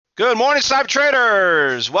Good morning, cyber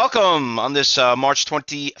traders. Welcome on this March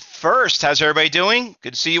 21st. How's everybody doing?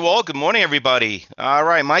 Good to see you all. Good morning, everybody. All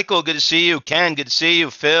right, Michael, good to see you. Ken, good to see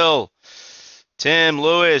you. Phil, Tim,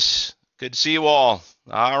 Lewis, good to see you all.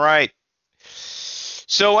 All right.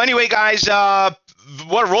 So anyway, guys,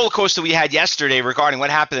 what a roller coaster we had yesterday regarding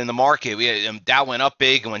what happened in the market. We had, Dow went up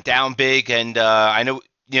big and went down big, and I know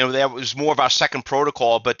that was more of our second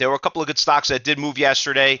protocol, but there were a couple of good stocks that did move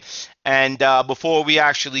yesterday. And before we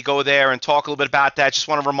actually go there and talk a little bit about that, just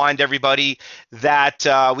want to remind everybody that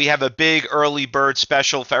we have a big early bird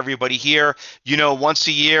special for everybody here. Once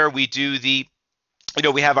a year we do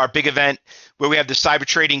we have our big event where we have the Cyber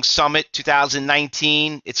Trading Summit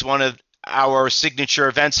 2019. It's one of our signature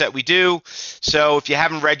events that we do. So if you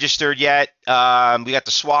haven't registered yet, we got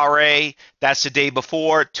the soiree. That's the day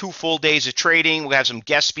before. 2 full days of trading. We have some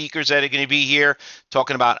guest speakers that are going to be here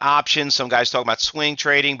talking about options. Some guys talking about swing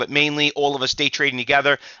trading, but mainly all of us day trading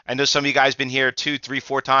together. I know some of you guys been here 2, 3,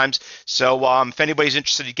 4 times. So if anybody's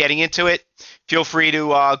interested in getting into it, feel free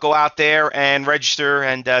to go out there and register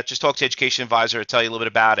and just talk to Education Advisor to tell you a little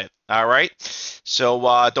bit about it. All right.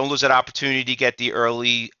 So don't lose that opportunity to get the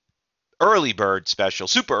early bird special,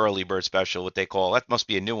 super early bird special, what they call. That must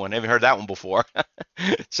be a new one. I haven't heard that one before.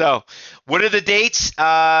 So what are the dates?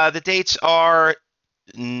 The dates are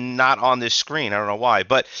not on this screen. I don't know why,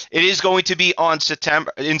 but it is going to be in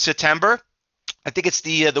September. I think it's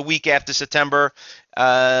the week after September.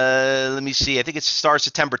 Let me see. I think it starts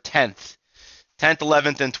September 10th,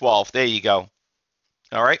 11th, and 12th. There you go.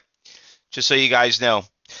 All right. Just so you guys know.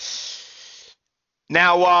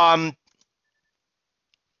 Now,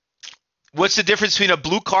 what's the difference between a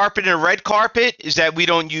blue carpet and a red carpet? Is that we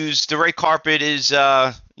don't use the red carpet is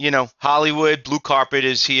Hollywood. Blue carpet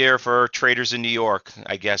is here for traders in New York.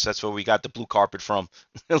 I guess that's where we got the blue carpet from.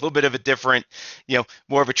 A little bit of a different,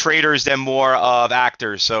 more of a traders than more of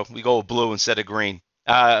actors. So we go with blue instead of green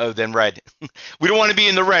than red. We don't want to be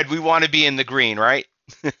in the red. We want to be in the green, right?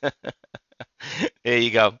 There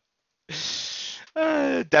you go.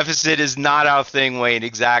 Deficit is not our thing, Wayne.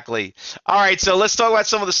 Exactly. All right, so let's talk about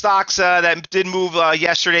some of the stocks that did move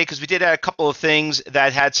yesterday, because we did have a couple of things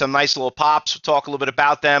that had some nice little pops. We'll talk a little bit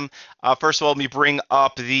about them. First of all, let me bring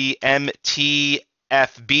up the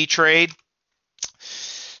MTFB trade.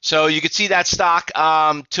 So you can see that stock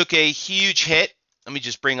took a huge hit. Let me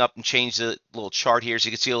just bring up and change the little chart here so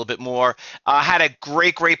you can see a little bit more. Had a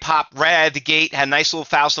great pop right out of the gate. Had nice little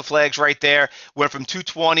Fausto flags right there. Went from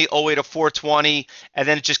 220 all the way to 420, and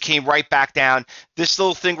then it just came right back down. This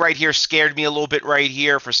little thing right here scared me a little bit right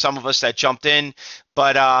here for some of us that jumped in.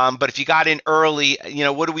 But if you got in early,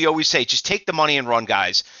 what do we always say? Just take the money and run,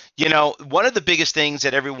 guys. One of the biggest things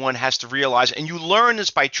that everyone has to realize, and you learn this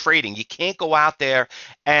by trading, you can't go out there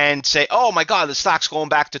and say, oh my God, the stock's going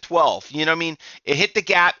back to 12. You know what I mean? It hit the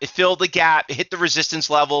gap, it filled the gap, it hit the resistance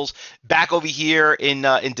levels back over here in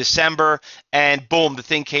December, and boom, the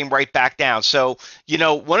thing came right back down. So,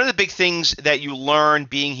 one of the big things that you learn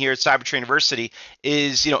being here at Cybertrade University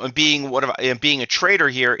is, and being a trader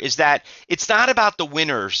here, is that it's not about the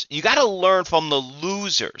winners. You got to learn from the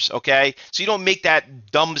losers, okay? So you don't make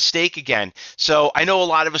that dumb mistake again. So I know a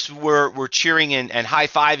lot of us were cheering and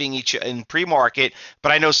high-fiving each in pre-market,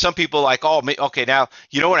 but I know some people like, oh, okay, now,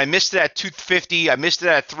 you know what? I missed it at 250. I missed it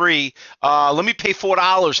at 3. Let me pay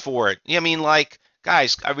 $4 for it. I mean, like,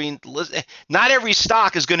 guys, not every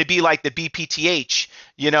stock is going to be like the BPTH.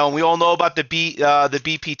 We all know about the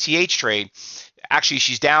BPTH trade. Actually,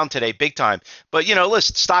 she's down today big time. But,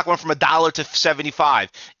 listen, stock went from $1 to 75.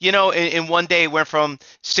 In one day it went from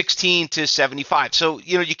 16 to 75. So,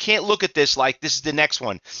 you can't look at this like this is the next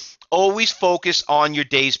one. Always focus on your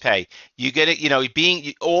day's pay. You get it,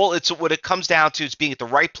 it's what it comes down to is being at the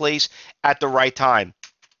right place at the right time.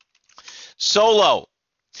 Solo,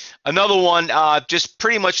 another one, just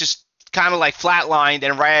pretty much just kind of like flatlined,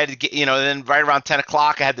 and then right around 10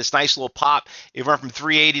 o'clock, I had this nice little pop. It went from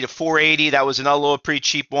 380 to 480. That was another little pretty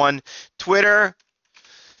cheap one. Twitter,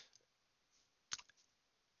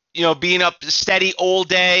 being up steady all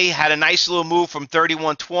day, had a nice little move from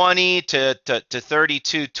 31.20 to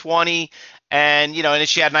 32.20. And, and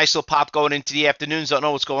she had a nice little pop going into the afternoons. Don't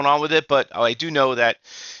know what's going on with it, but I do know that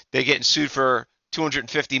they're getting sued for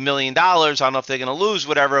 $250 million. I don't know if they're going to lose,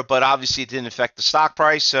 whatever, but obviously it didn't affect the stock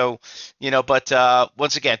price. So, but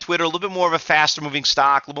once again, Twitter, a little bit more of a faster moving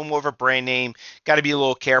stock, a little bit more of a brand name. Got to be a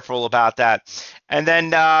little careful about that. And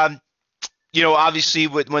then, obviously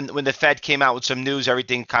when the Fed came out with some news,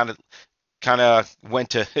 everything kind of kind of went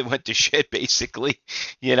to shit basically,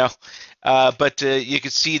 you know. But you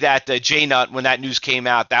could see that J-Nut, when that news came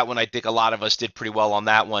out, that one I think a lot of us did pretty well on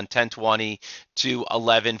that one, 1020 to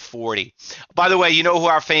 1140. By the way, you know who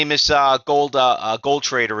our famous gold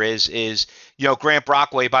trader is Grant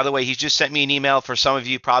Brockway. By the way, he's just sent me an email. For some of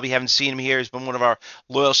you probably haven't seen him here. He's been one of our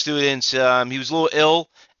loyal students. He was a little ill,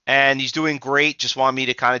 and he's doing great. Just want me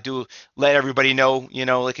to kind of let everybody know,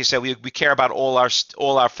 like I said, we care about all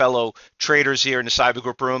our fellow traders here in the Cyber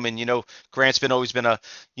Group room. And Grant's always been a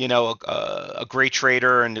great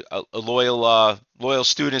trader and a loyal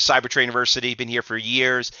student at Cyber Trade University. Been here for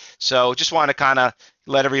years. So just want to kind of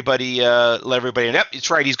let everybody know. Yep, it's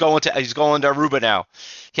right. He's going to Aruba now.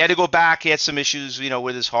 He had to go back. He had some issues,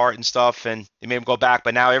 with his heart and stuff, and they made him go back.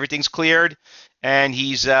 But now everything's cleared, and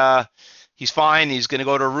he's fine. He's going to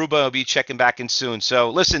go to Aruba. He'll be checking back in soon. So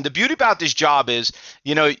listen, the beauty about this job is,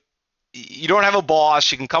 you don't have a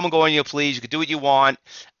boss. You can come and go when you please. You can do what you want,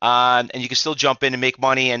 and you can still jump in and make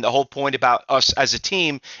money. And the whole point about us as a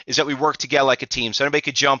team is that we work together like a team. So anybody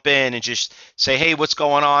could jump in and just say, hey, what's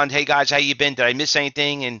going on? Hey, guys, how you been? Did I miss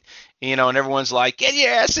anything? And and everyone's like, get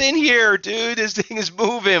your ass in here, dude. This thing is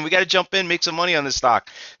moving. We got to jump in, make some money on this stock.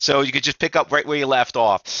 So you could just pick up right where you left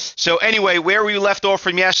off. So anyway, where we left off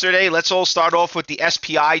from yesterday, let's all start off with the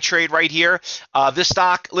SPI trade right here. This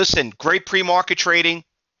stock, listen, great pre-market trading.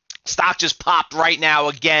 Stock just popped right now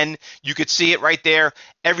again. You could see it right there.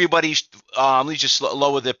 Everybody's let me just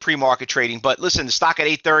lower the pre-market trading. But listen, the stock at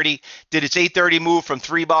 830 did its 830 move from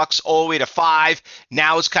 $3 all the way to $5.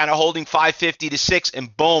 Now it's kind of holding 550 to 6,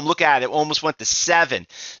 and boom, look at it, almost went to 7.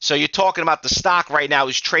 So you're talking about the stock right now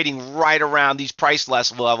is trading right around these price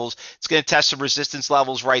levels. It's going to test some resistance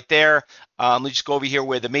levels right there. Let me just go over here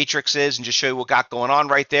where the matrix is and just show you what got going on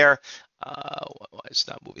right there. It's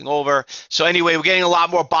not moving over. So anyway, we're getting a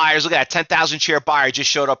lot more buyers. Look at that, 10,000 share buyer just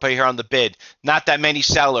showed up right here on the bid. Not that many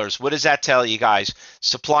sellers. What does that tell you guys?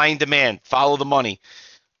 Supply and demand. Follow the money.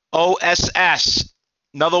 OSS,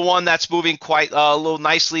 another one that's moving quite a little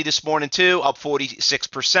nicely this morning too, up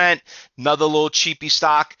 46%. Another little cheapy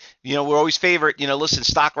stock. We're always favorite. Listen,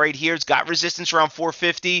 stock right here, it's got resistance around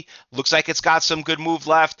 450. Looks like it's got some good move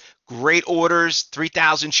left. Great orders,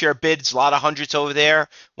 3,000 share bids, a lot of hundreds over there.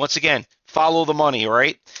 Once again, follow the money,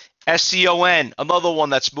 right? SCON, another one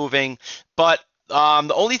that's moving, but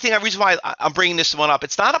the only reason why I'm bringing this one up,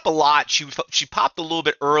 it's not up a lot. She popped a little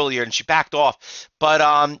bit earlier and she backed off,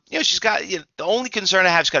 but she's got the only concern I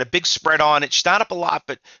have, she's got a big spread on it. She's not up a lot,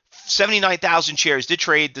 but 79,000 shares did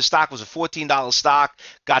trade. The stock was a $14 stock,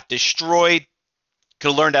 got destroyed.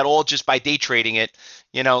 Could have learned that all just by day trading it.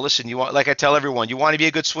 Listen, like I tell everyone, you want to be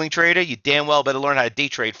a good swing trader, you damn well better learn how to day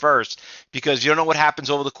trade first, because you don't know what happens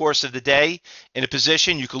over the course of the day in a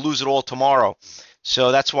position. You could lose it all tomorrow.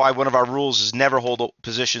 So that's why one of our rules is never hold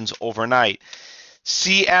positions overnight.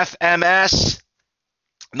 CFMS,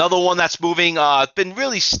 another one that's moving, been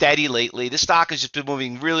really steady lately. This stock has just been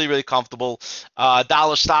moving really, really comfortable.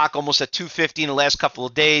 Dollar stock almost at 250 in the last couple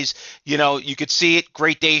of days. You could see it,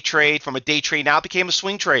 great day trade. From a day trade now it became a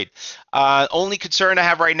swing trade. Only concern I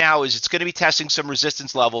have right now is it's going to be testing some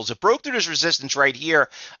resistance levels. It broke through this resistance right here,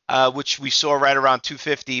 which we saw right around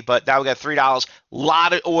 250, but now we got $3. A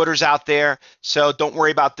lot of orders out there, so don't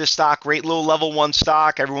worry about this stock. Great little level 1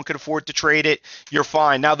 stock. Everyone can afford to trade it. You're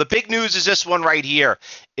fine. Now the big news is this one right here,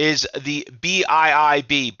 is the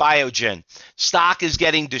BIIB, Biogen. Stock is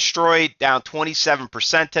getting destroyed, down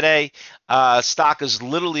 27% today. Stock is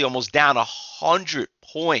literally almost down 100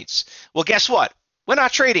 points. Well, guess what? We're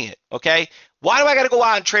not trading it, okay? Why do I got to go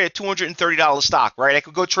out and trade a $230 stock, right? I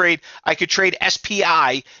could trade SPI,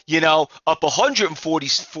 up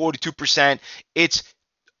 142%. It's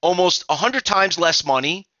almost 100 times less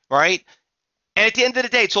money, right? And at the end of the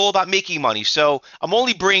day, it's all about making money. So I'm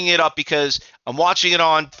only bringing it up because I'm watching it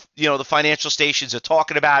on, the financial stations are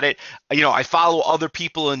talking about it. I follow other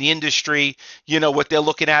people in the industry, what they're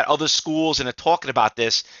looking at, other schools, and they're talking about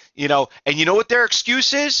this, and you know what their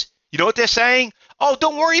excuse is? You know what they're saying? Oh,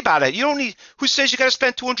 don't worry about it. You don't need, who says you got to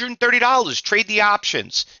spend $230? Trade the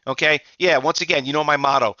options. Okay. Yeah. Once again, my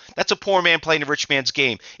motto. That's a poor man playing a rich man's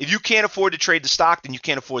game. If you can't afford to trade the stock, then you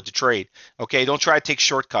can't afford to trade. Okay. Don't try to take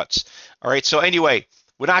shortcuts. All right. So anyway,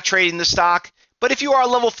 we're not trading the stock. But if you are a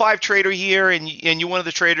level 5 trader here and you're one of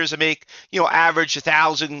the traders that make, average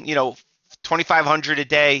 1,000, 2,500 a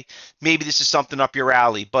day, maybe this is something up your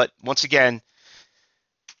alley. But once again,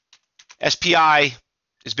 SPI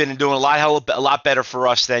has been doing a lot better for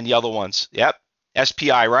us than the other ones. Yep,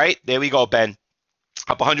 SPI, right? There we go, Ben.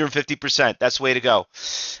 Up 150%. That's the way to go.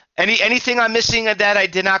 Anything I'm missing that I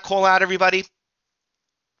did not call out, everybody?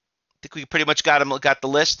 think we pretty much got the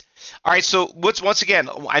list. All right, so once again,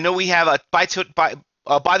 I know we have a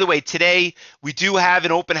by the way, today we do have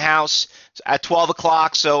an open house at 12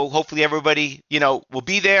 o'clock, so hopefully everybody, will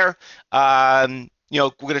be there. We're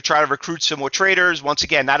going to try to recruit some more traders. Once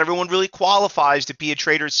again, not everyone really qualifies to be a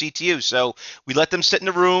trader at CTU, so we let them sit in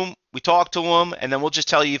the room, we talk to them, and then we'll just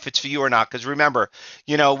tell you if it's for you or not. Because remember,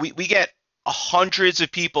 we get hundreds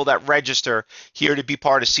of people that register here to be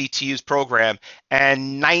part of CTU's program,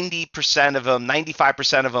 and 90% of them,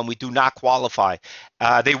 95% of them, we do not qualify.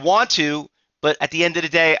 They want to, but at the end of the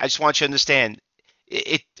day, I just want you to understand,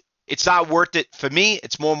 it's not worth it for me.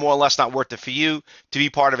 It's more or less not worth it for you to be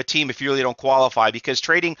part of a team if you really don't qualify. Because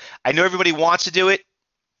trading, I know everybody wants to do it,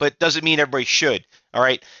 but doesn't mean everybody should. All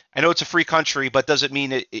right. I know it's a free country, but doesn't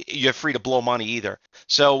mean you're free to blow money either.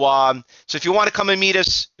 So, so if you want to come and meet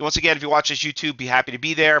us, once again, if you watch this YouTube, be happy to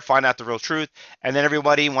be there, find out the real truth. And then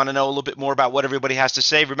everybody want to know a little bit more about what everybody has to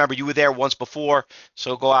say. Remember, you were there once before,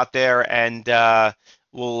 so go out there and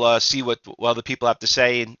we'll see what other people have to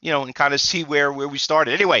say, and and kind of see where we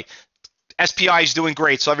started. Anyway, SPI is doing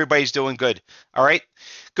great, so everybody's doing good. All right.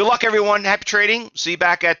 Good luck, everyone. Happy trading. See you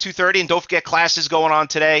back at 2:30, and don't forget classes going on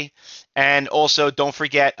today. And also, don't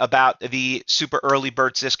forget about the super early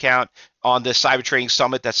birds discount on the Cyber Trading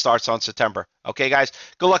Summit that starts on September. Okay, guys.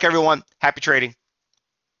 Good luck, everyone. Happy trading.